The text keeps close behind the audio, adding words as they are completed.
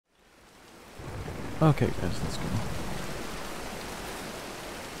Okay, guys, let's go.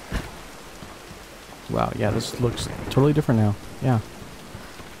 Wow, yeah, this looks totally different now. Yeah.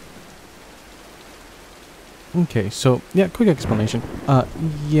 Okay, so, yeah, quick explanation.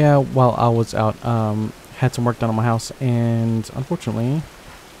 Yeah, while I was out, had some work done on my house, and unfortunately,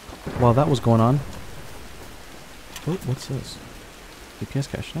 while that was going on... Oh, what's this? GPS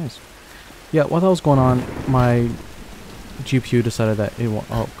cache, nice. Yeah, while that was going on, my GPU decided that it wa-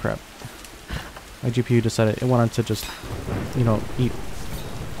 oh, crap. My GPU decided it wanted to just, you know, eat.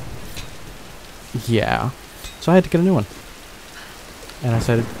 Yeah. So I had to get a new one. And I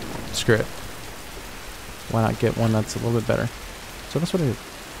decided, screw it. Why not get one that's a little bit better? So that's what I did.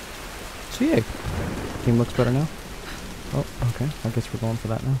 So yeah. Game looks better now. Oh, okay. I guess we're going for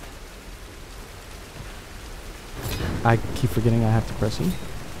that now. I keep forgetting I have to press E.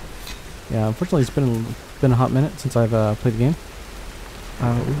 Yeah, unfortunately it's been a hot minute since I've played the game.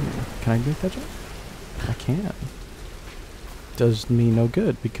 Ooh, can I make that jump? I can't. Does me no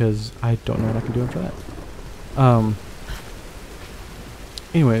good because I don't know what I can do after that.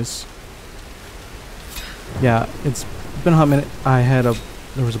 Anyways. Yeah, it's been a hot minute.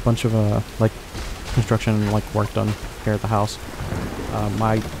 There was a bunch of like construction and like work done here at the house.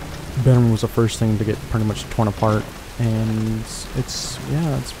 My bedroom was the first thing to get pretty much torn apart, and it's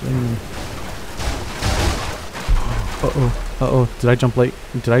been. Uh-oh. Did I jump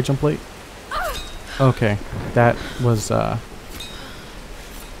late? Okay. That was, I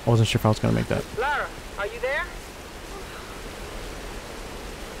wasn't sure if I was gonna make that. Lara, are you there?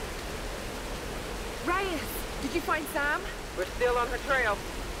 Reyes, did you find Sam? We're still on her trail.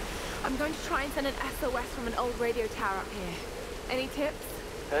 I'm going to try and send an SOS from an old radio tower up here. Any tips?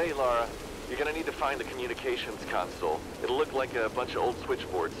 Hey, Lara. You're gonna need to find the communications console. It'll look like a bunch of old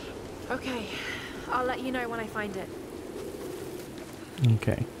switchboards. Okay. I'll let you know when I find it.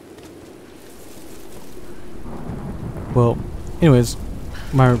 Okay. Well, anyways,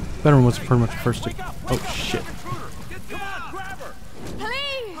 my bedroom was pretty much the first to... Oh, shit.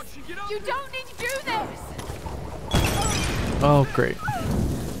 Please! You don't need to do this! Oh, great.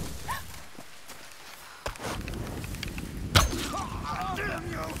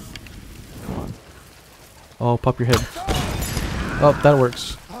 Come on. Oh, pop your head. Oh, that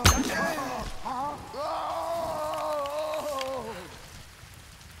works.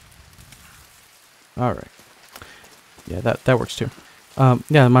 Alright. Yeah, that works too.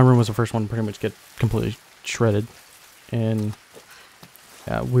 Yeah, my room was the first one to pretty much get completely shredded. And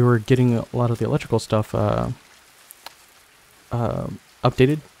we were getting a lot of the electrical stuff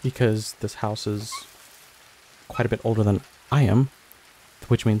updated because this house is quite a bit older than I am.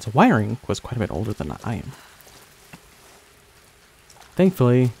 Which means the wiring was quite a bit older than I am.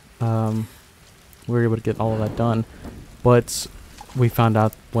 Thankfully, we were able to get all of that done. But we found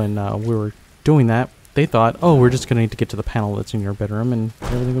out when we were doing that, they thought, oh, we're just going to need to get to the panel that's in your bedroom and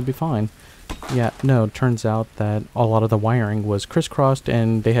everything will be fine. Yeah, no, it turns out that a lot of the wiring was crisscrossed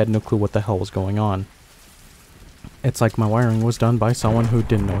and they had no clue what the hell was going on. It's like my wiring was done by someone who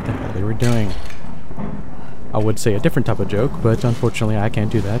didn't know what the hell they were doing. I would say a different type of joke, but unfortunately I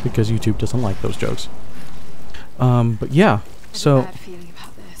can't do that because YouTube doesn't like those jokes. But yeah, so... I have a bad feeling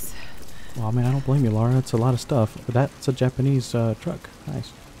about this. Well, I mean, I don't blame you, Lara. It's a lot of stuff. But that's a Japanese truck.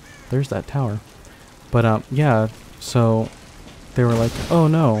 Nice. There's that tower. But, yeah, so they were like, oh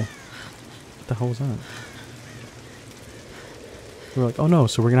no. What the hell was that? We were like, oh no,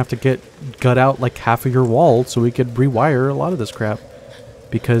 so we're gonna have to gut out like half of your wall so we could rewire a lot of this crap.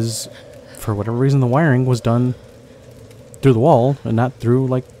 Because for whatever reason the wiring was done through the wall and not through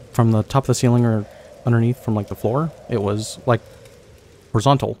like from the top of the ceiling or underneath from like the floor. It was like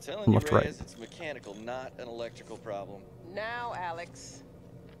horizontal from left to right. It's mechanical, not an electrical problem. Now, Alex.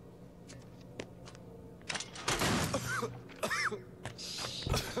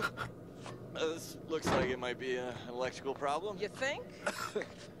 This looks like it might be an electrical problem. You think?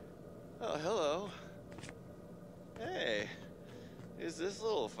 Oh, hello. Hey, who's this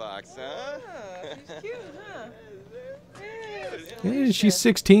little fox, huh? Oh, she's cute, huh? Yeah, she's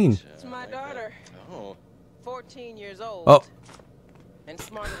 16. It's my daughter. Oh. 14 years old. Oh. And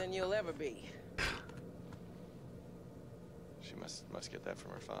smarter than you'll ever be. She must get that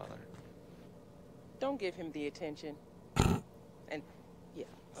from her father. Don't give him the attention. And yeah.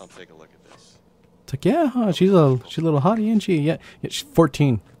 I'll take a look at this. It's like, yeah, huh, she's a little hottie, isn't she? Yeah, she's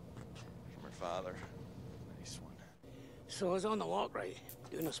 14. From her father. Nice one. So I was on the lock, right?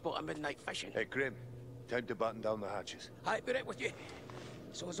 Doing a spot of midnight fishing. Hey, Grim. Time to button down the hatches. I'd be right with you.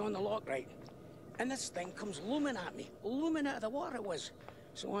 So I was on the lock, right? And this thing comes looming at me. Looming out of the water it was.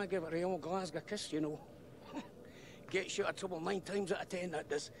 So I give it a old Glasgow kiss, you know. Gets you out of trouble 9 times out of 10, that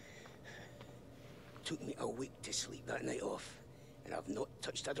does. took me a week to sleep that night off, and I've not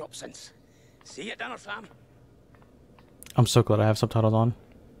touched a drop since. See you at dinner, fam. I'm so glad I have subtitles on.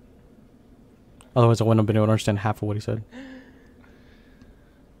 Otherwise, I wouldn't have been able to understand half of what he said.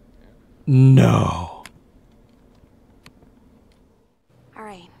 No. All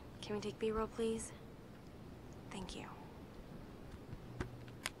right, can we take B-roll, please? Thank you.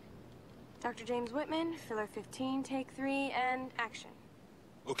 Dr. James Whitman, filler 15, take 3, and action.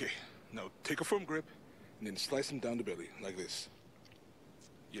 Okay, now take a firm grip and then slice him down the belly like this.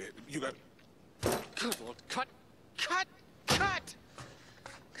 Yeah, you got it. Good Lord, cut! Cut! Cut!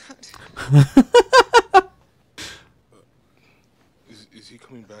 Cut! Is he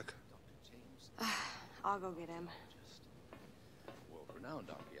coming back? I'll go get him. World-renowned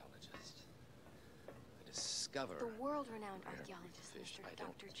archaeologist. I discover The world-renowned archaeologist, fish Mr. I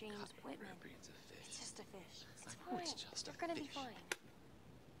don't Dr. James cut Whitman. rare breeds of fish. It's just a fish. It's I know fine. it's just a You're gonna be fish. fine.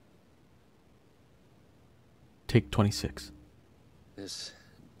 Take 26. This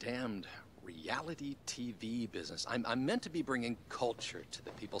damned reality TV business. I'm meant to be bringing culture to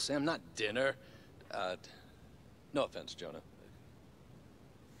the people, Sam, not dinner. No offense, Jonah.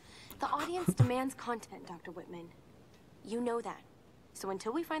 The audience demands content, Dr. Whitman. You know that. So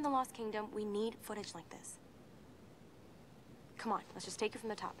until we find the Lost Kingdom, we need footage like this. Come on, let's just take it from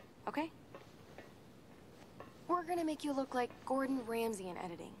the top, okay? We're gonna make you look like Gordon Ramsay in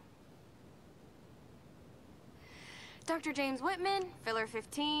editing. Dr. James Whitman, filler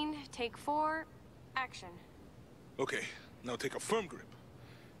 15, take 4, action. Okay, now take a firm grip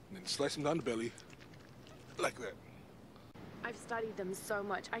and then slice him down the belly like that. I've studied them so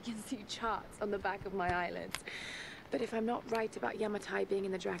much, I can see charts on the back of my eyelids. But if I'm not right about Yamatai being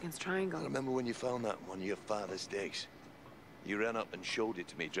in the Dragon's Triangle... I remember when you found that on your father's days. You ran up and showed it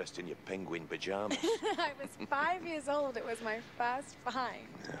to me dressed in your penguin pajamas. I was 5 years old. It was my first find.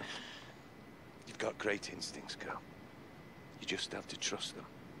 Yeah. You've got great instincts, girl. You just have to trust them.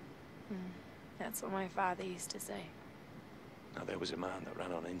 That's what my father used to say. Now, there was a man that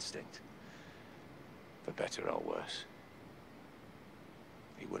ran on instinct. For better or worse.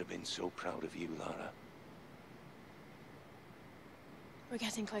 He would have been so proud of you, Lara. We're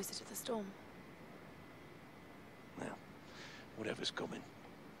getting closer to the storm. Now, whatever's coming,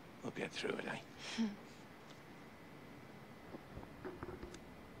 we'll get through it, eh?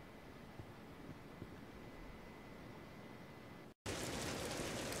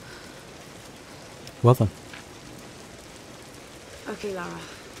 Well then. Okay, Lara.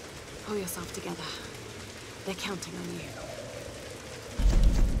 Pull yourself together. They're counting on you.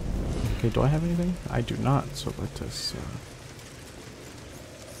 Okay, do I have anything? I do not, so let us...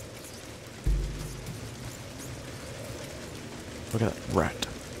 Look at that rat.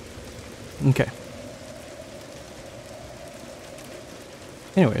 Okay.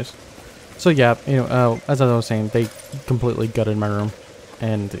 Anyways. So yeah, you know, as I was saying, they completely gutted my room.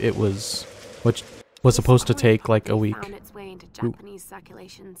 And it was... which was supposed to take like a week. Found its way into Japanese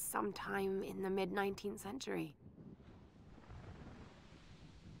circulation sometime in the mid-19th century.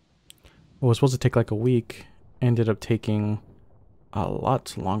 What was supposed to take like a week ended up taking a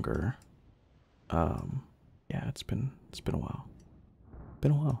lot longer. Yeah, it's been a while. Been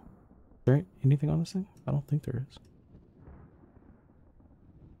a while. Is there anything on this thing? I don't think there is.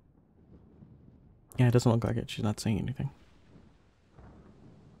 Yeah, it doesn't look like it. She's not saying anything.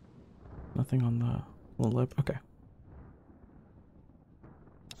 Nothing on the little lip. Okay.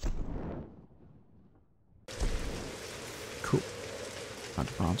 Cool. Found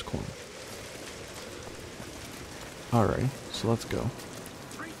a bronze coin. Alright, so let's go.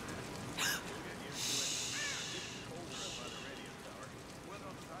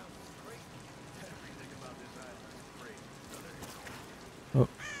 Oh.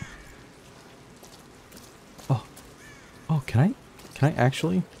 Oh. Oh, can I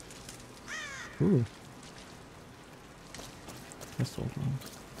actually? Ooh. That's old one.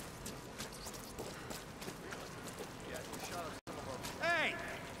 Hey!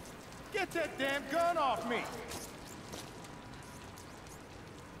 Get that damn gun off me!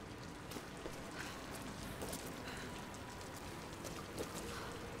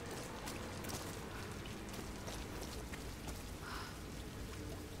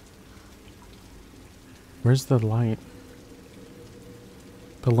 Where's the light?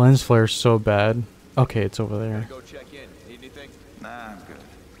 The lens flare is so bad. Okay, it's over there. Go check in. Need anything? Nah, I'm good.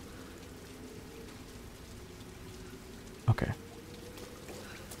 Okay.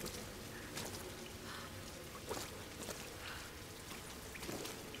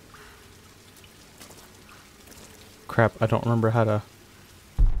 Crap, I don't remember how to...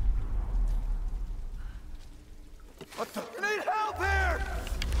 What the? I need help here!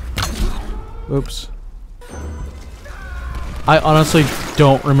 Oops. I honestly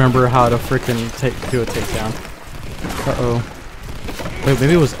don't remember how to freaking do a takedown. Uh-oh. Wait,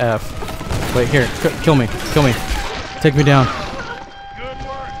 maybe it was F. Wait, here. Kill me. Kill me. Take me down.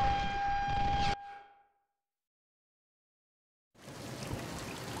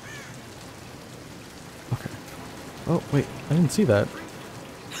 Okay. Oh, wait. I didn't see that.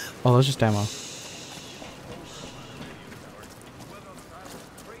 Oh, that's just ammo.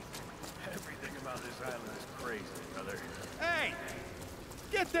 Everything about this island is crazy, brother. Hey!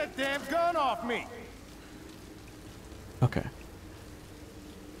 Get that damn gun off me! Okay.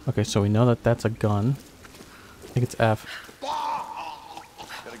 Okay, so we know that that's a gun. I think it's F.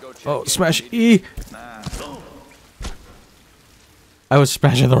 Oh, smash E! I was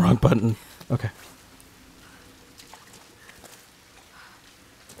smashing the wrong button. Okay.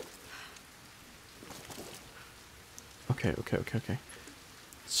 Okay.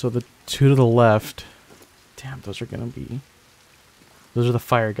 So the two to the left... Damn, those are gonna be... Those are the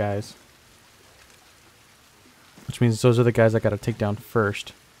fire guys. Which means those are the guys I gotta take down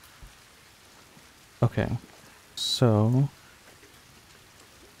first. Okay. So...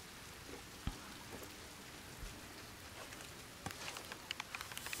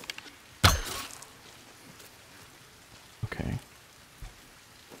 Okay.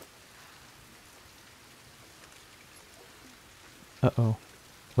 Uh-oh.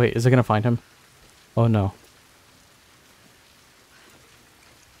 Wait, is it gonna find him? Oh no.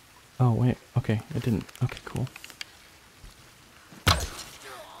 Oh wait, okay, it didn't. Okay, cool.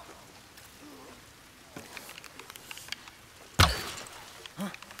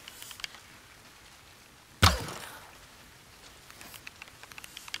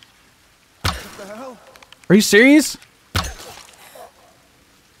 What the hell? Are you serious?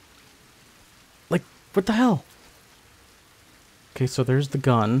 Like, what the hell? Okay, so there's the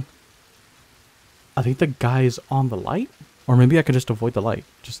gun. I think the guy is on the light? Or maybe I could just avoid the light.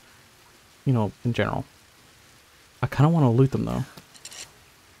 Just, you know, in general. I kind of want to loot them, though.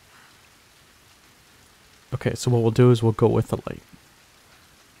 Okay, so what we'll do is we'll go with the light.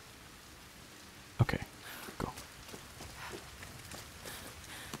 Okay, go.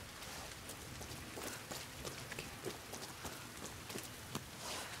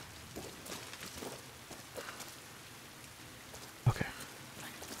 Okay.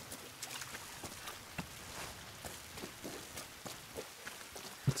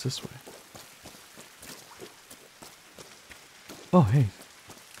 What's this way? Oh, hey.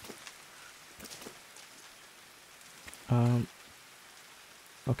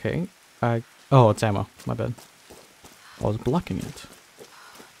 Okay. Oh, it's ammo. My bad. I was blocking it.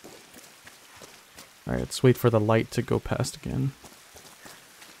 Alright, let's wait for the light to go past again.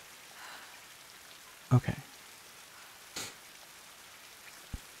 Okay.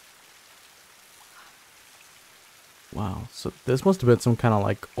 Wow, so this must have been some kind of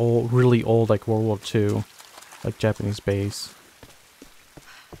like old, really old, like World War II, like Japanese base.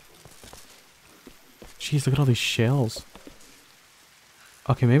 Jeez, look at all these shells.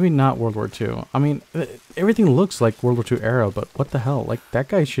 Okay, maybe not World War II. I mean, everything looks like World War II era, but what the hell? Like, that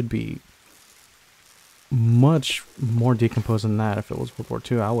guy should be much more decomposed than that if it was World War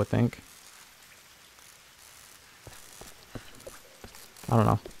II, I would think. I don't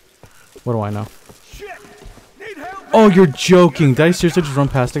know. What do I know? Oh, you're joking. Did I seriously just run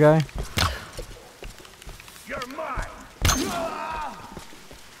past a guy? You're mine.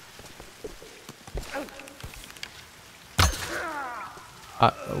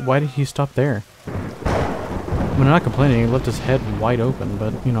 Why did he stop there? I mean, I'm not complaining. He left his head wide open,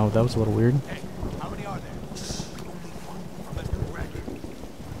 but, you know, that was a little weird. Hey, how many are there? Let's go wreck.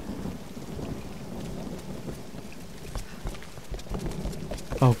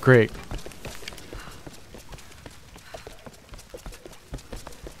 Oh, great.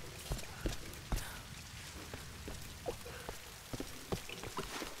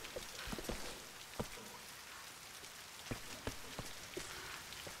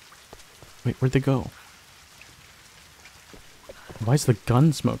 Wait, where'd they go? Why is the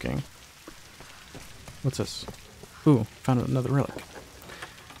gun smoking? What's this? Ooh, found another relic.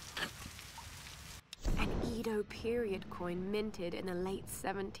 An Edo period coin minted in the late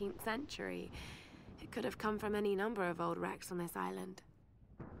 17th century. It could have come from any number of old wrecks on this island.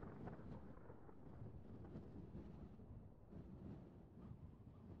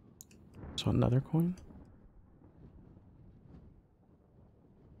 So another coin?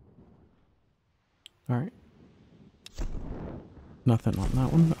 Alright. Nothing on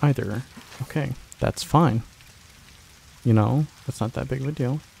that one either. Okay, that's fine. You know, that's not that big of a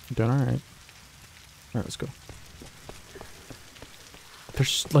deal. You're doing alright. Alright, let's go.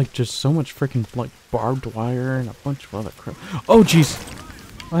 There's like just so much freaking like barbed wire and a bunch of other crap. Oh jeez.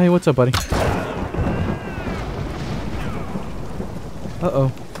 Oh, hey, what's up, buddy?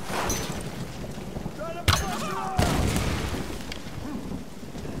 Uh-oh.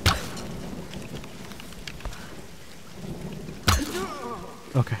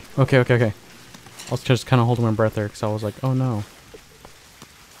 Okay. I was just kind of holding my breath there because I was like, oh no.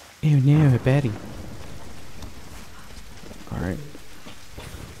 Oh no, Betty. Alright.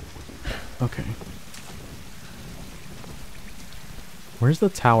 Okay. Where's the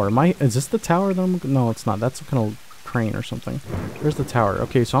tower? Is this the tower that I'm... No, it's not. That's a kind of crane or something. Where's the tower?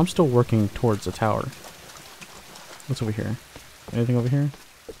 Okay, so I'm still working towards the tower. What's over here? Anything over here?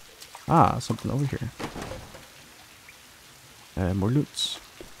 Ah, something over here. More loots.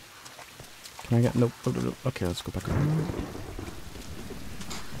 Can I get... Nope. Okay, let's go back around.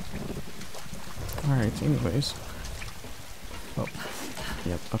 Alright, anyways. Oh.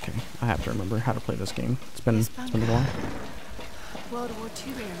 Yep, okay. I have to remember how to play this game. It's been a while. World War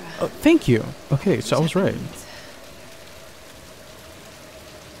II era. Oh, thank you. Okay, so I was right.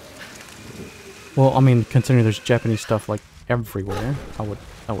 Well, I mean, considering there's Japanese stuff like everywhere, I would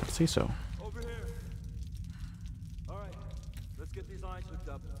say so. Over here. All right, let's get these lines hooked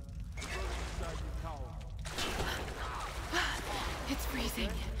up. It's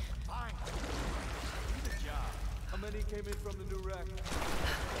freezing. Fine. Good job. How many came in from the new rack?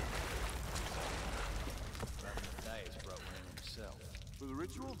 Matthias brought one in himself. For the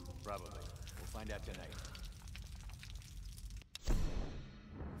ritual? Probably. We'll find out tonight.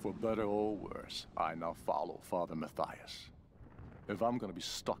 For better or worse, I now follow Father Matthias. If I'm gonna be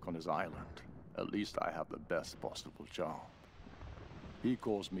stuck on his island, at least I have the best possible job. He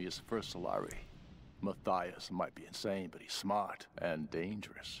calls me his first Solari. Matthias might be insane, but he's smart and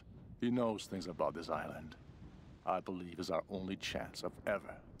dangerous. He knows things about this island. I believe is our only chance of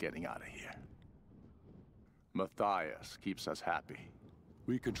ever getting out of here. Matthias keeps us happy.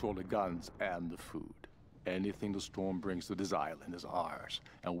 We control the guns and the food. Anything the storm brings to this island is ours,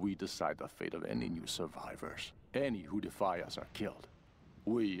 and we decide the fate of any new survivors. Any who defy us are killed.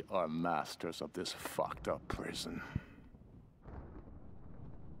 We are masters of this fucked up prison.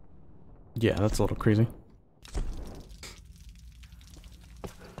 Yeah, that's a little crazy.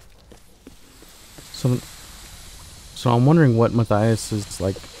 So I'm wondering what Matthias's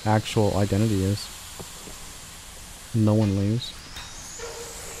like actual identity is. No one leaves.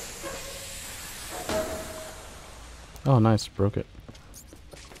 Oh, nice. Broke it.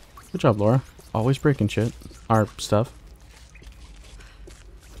 Good job, Laura. Always breaking shit. Our stuff.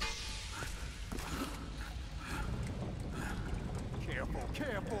 Careful,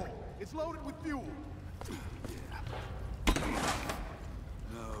 careful. It's loaded with fuel.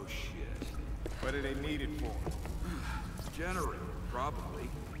 No shit. What do they need it for? Generator, probably.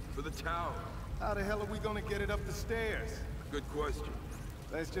 For the tower. How the hell are we gonna get it up the stairs? Good question.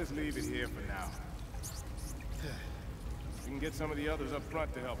 Let's just leave it here for now. We can get some of the others up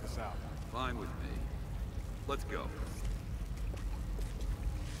front to help us out. Fine with me. Let's go.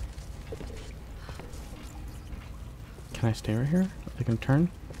 Can I stay right here? I can turn?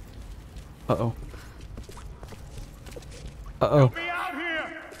 Uh-oh. Uh-oh. Help me out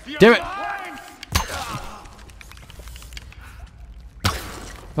here! Damn it!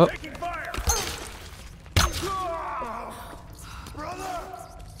 Oh. Taking fire! Brother!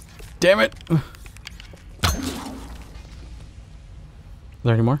 Damn it! Is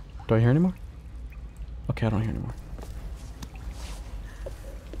there any more? Do I hear any more? Okay, I don't hear any more.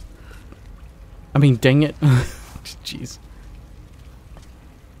 I mean, dang it. Jeez.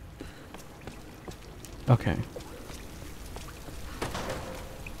 Okay.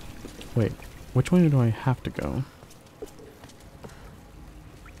 Wait, which way do I have to go?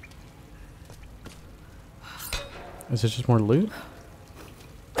 Is it just more loot?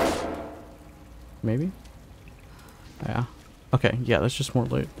 Maybe? Yeah. Okay, yeah, that's just more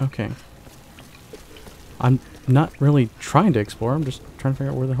loot. Okay. I'm not really trying to explore, I'm just trying to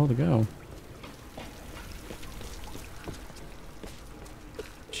figure out where the hell to go.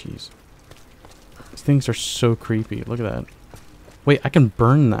 Jeez. These things are so creepy. Look at that. Wait, I can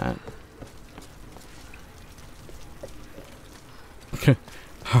burn that.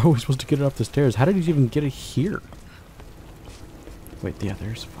 How are we supposed to get it up the stairs? How did he even get it here? Wait, yeah,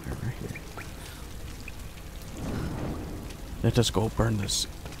 there's fire right here. Let's just go burn this.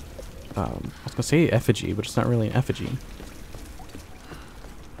 I was gonna say effigy, but it's not really an effigy.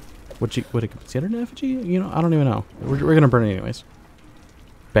 Would it consider an effigy? You know, I don't even know. We're gonna burn it anyways.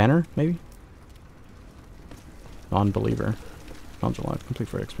 Banner, maybe? Non-believer. Non-alive. Complete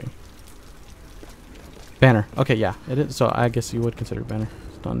for XP. Banner. Okay, yeah, it is. So I guess you would consider banner.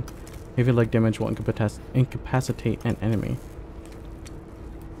 It's done. Heavy leg damage will incapacitate an enemy.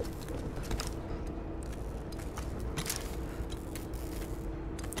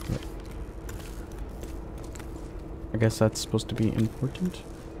 I guess that's supposed to be important.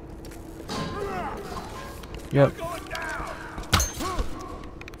 Yep.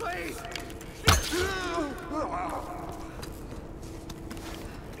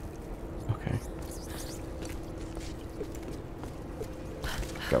 Okay.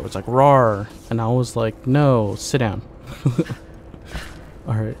 Guy was like, roar, and I was like, no, sit down.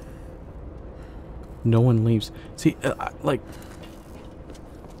 Alright. No one leaves. See, like...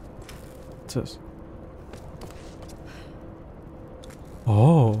 What's this?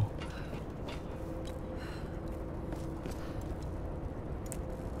 Oh.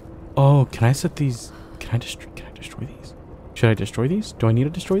 Oh, can I set these? Can I destroy these? Should I destroy these? Do I need to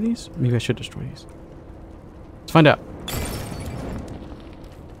destroy these? Maybe I should destroy these. Let's find out.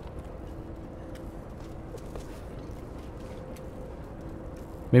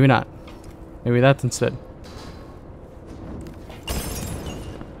 Maybe not. Maybe that's instead.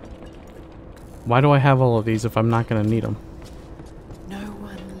 Why do I have all of these if I'm not going to need them? No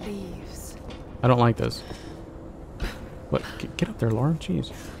one leaves. I don't like this. What? Get up there, Laura.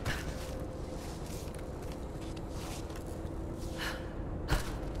 Jeez.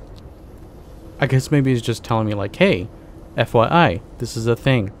 I guess maybe he's just telling me like, hey, FYI, this is a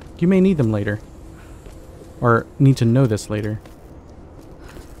thing. You may need them later. Or need to know this later.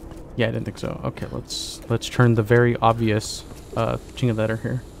 Yeah, I didn't think so. Okay, let's turn the very obvious chinga letter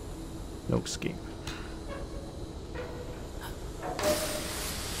here. No escape.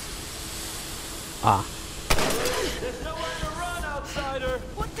 Ah. There's nowhere to run, outsider.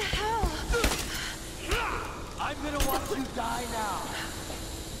 What the hell? I'm gonna watch you die now.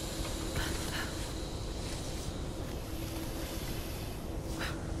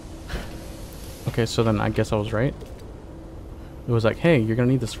 Okay, so then I guess I was right. It was like, hey, you're gonna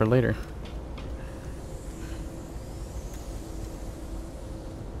need this for later.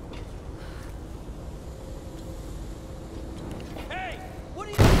 Hey, what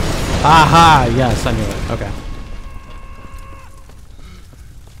are you? Aha! Yes, I knew it. Okay.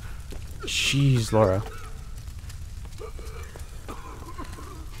 Jeez, Laura.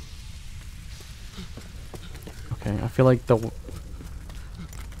 Okay, I feel like the...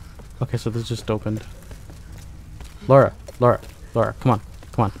 Okay, so this just opened. Laura, come on,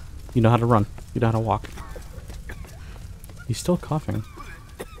 come on. You know how to run. You know how to walk. He's still coughing.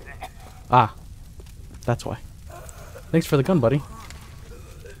 Ah, that's why. Thanks for the gun, buddy.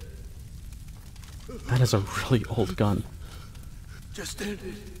 That is a really old gun. Just end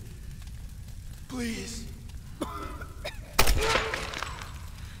it. Please.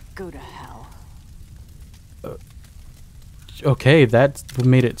 Go to hell. Okay, that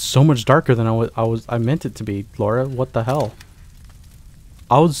made it so much darker than I meant it to be, Laura. What the hell?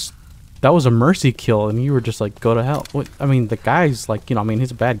 That was a mercy kill, and you were just like, go to hell. What? I mean, the guy's like, you know, I mean,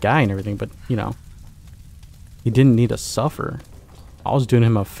 he's a bad guy and everything, but you know, he didn't need to suffer. I was doing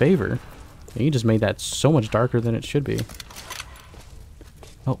him a favor, and you just made that so much darker than it should be.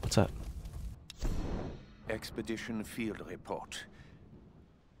 Oh, what's that? Expedition field report.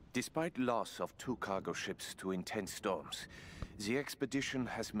 Despite loss of 2 cargo ships to intense storms, the expedition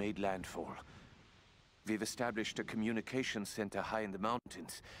has made landfall. We've established a communications center high in the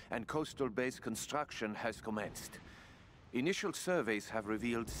mountains, and coastal base construction has commenced. Initial surveys have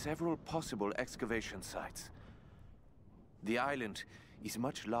revealed several possible excavation sites. The island is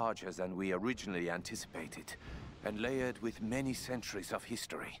much larger than we originally anticipated, and layered with many centuries of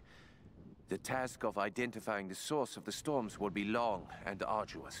history. The task of identifying the source of the storms will be long and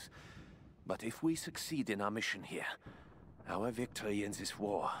arduous. But if we succeed in our mission here, our victory in this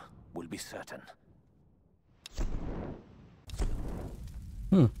war will be certain.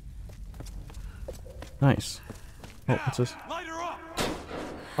 Nice. Oh, what's this?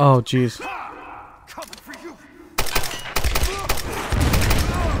 Oh, jeez. Coming for you.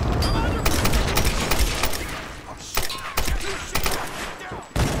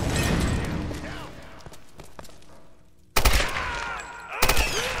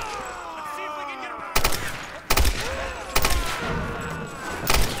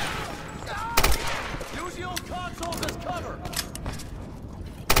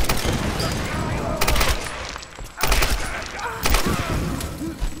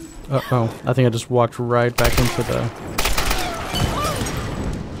 Uh-oh. I think I just walked right back into the...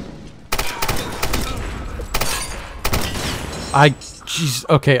 Jeez.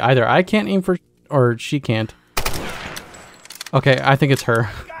 Okay, either I can't aim for... or she can't. Okay, I think it's her.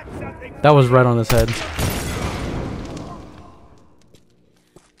 Got something That was right on his head.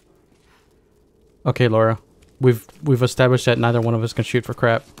 Okay, Laura. We've established that neither one of us can shoot for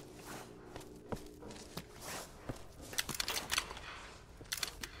crap.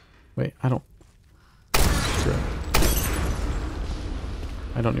 Wait, I don't... Screw it.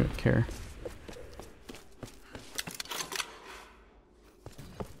 I don't even care.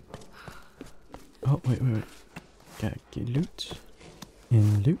 Oh, wait. Gotta get loot.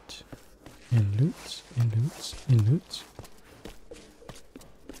 And loot. And loot. And loot. And loot.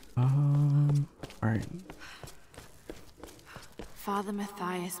 Alright. Father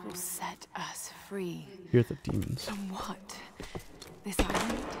Matthias will set us free. Fear the demons. From what? This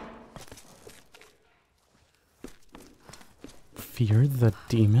island? Fear the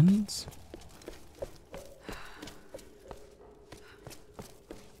demons?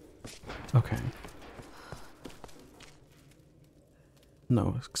 Okay.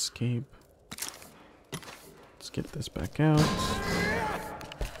 No escape. Let's get this back out.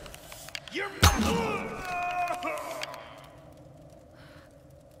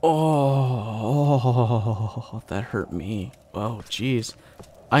 Oh, that hurt me. Oh, jeez.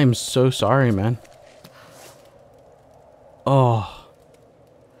 I am so sorry, man. Oh.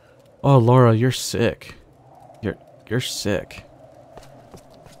 Oh, Laura, you're sick. You're sick.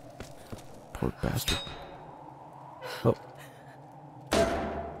 Poor bastard. Oh.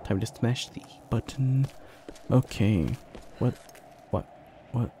 Time to smash the button. Okay. What?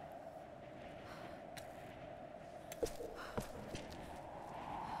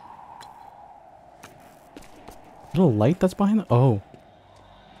 Little light that's behind the... Oh.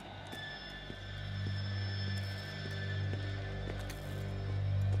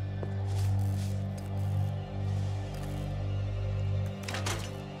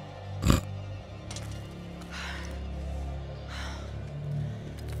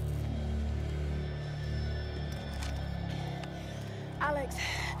 Alex,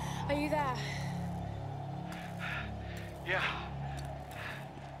 are you there? Yeah.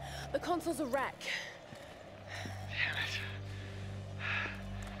 The console's a wreck.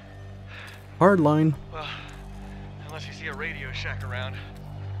 Hardline. Well, unless you see a Radio Shack around,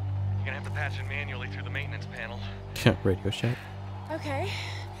 you're gonna have to patch it manually through the maintenance panel. Radio Shack. Okay,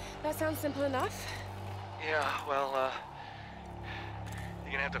 that sounds simple enough. Yeah, well,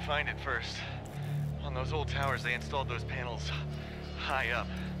 you're gonna have to find it first. On those old towers, they installed those panels high up.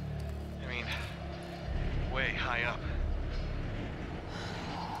 I mean, way high up.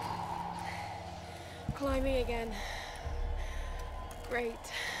 Climbing again. Great.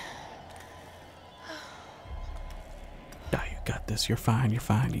 Yeah, you got this. You're fine. You're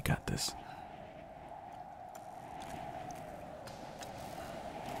fine. You got this.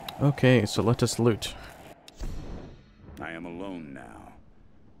 Okay, so let us loot. I am alone now.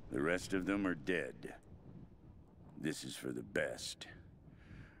 The rest of them are dead. This is for the best.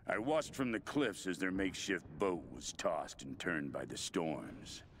 I watched from the cliffs as their makeshift boat was tossed and turned by the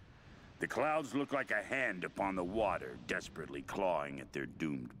storms. The clouds look like a hand upon the water, desperately clawing at their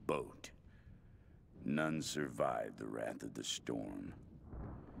doomed boat. None survived the wrath of the storm.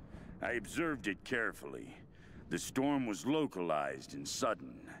 I observed it carefully. The storm was localized and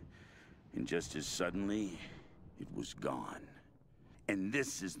sudden. And just as suddenly, it was gone. And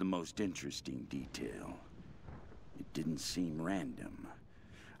this is the most interesting detail. It didn't seem random.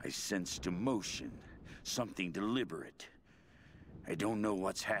 I sensed emotion, something deliberate. I don't know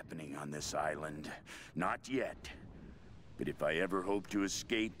what's happening on this island. Not yet. But if I ever hope to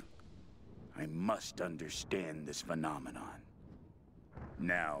escape, I must understand this phenomenon.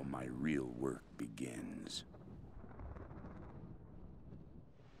 Now my real work begins.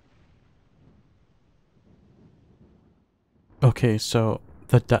 Okay, so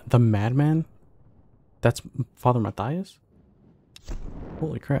the madman? That's Father Matthias?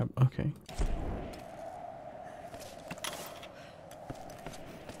 Holy crap, okay.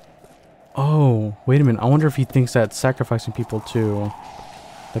 Oh, wait a minute. I wonder if he thinks that sacrificing people to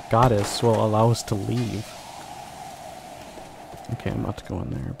the goddess will allow us to leave. Okay, I'm about to go in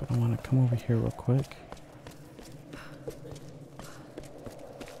there, but I want to come over here real quick.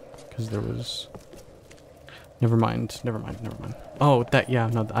 Because there was... Never mind. Oh, that, yeah,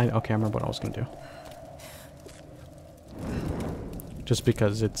 no, okay, I remember what I was going to do. Just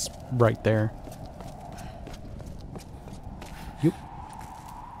because it's right there. Yep.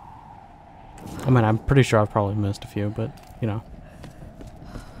 I mean, I'm pretty sure I've probably missed a few, but, you know.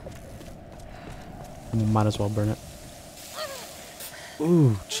 Might as well burn it.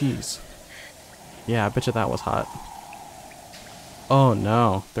 Ooh, jeez. Yeah, I bet you that was hot. Oh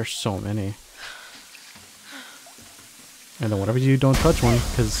no, there's so many. And then whatever you do, don't touch one,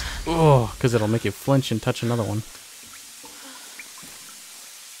 because it'll make you flinch and touch another one.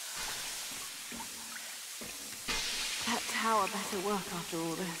 That tower better work after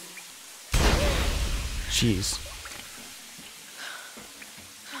all this. Jeez.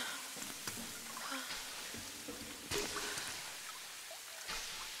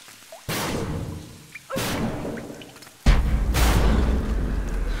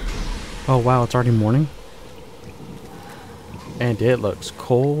 Oh wow, it's already morning? And it looks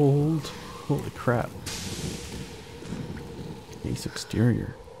cold. Holy crap. Base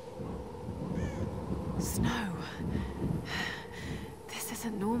exterior. Snow. This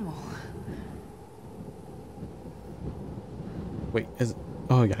isn't normal. Wait, is it?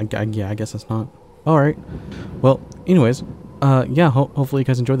 Oh yeah, yeah, I guess it's not. Alright. Well, anyways, yeah, hopefully you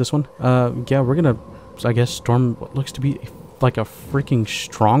guys enjoyed this one. Yeah, we're gonna, I guess, storm what looks to be like a freaking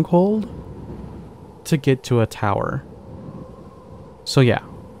stronghold to get to a tower. So yeah,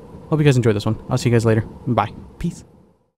 hope you guys enjoyed this one. I'll see you guys later. Bye. Peace.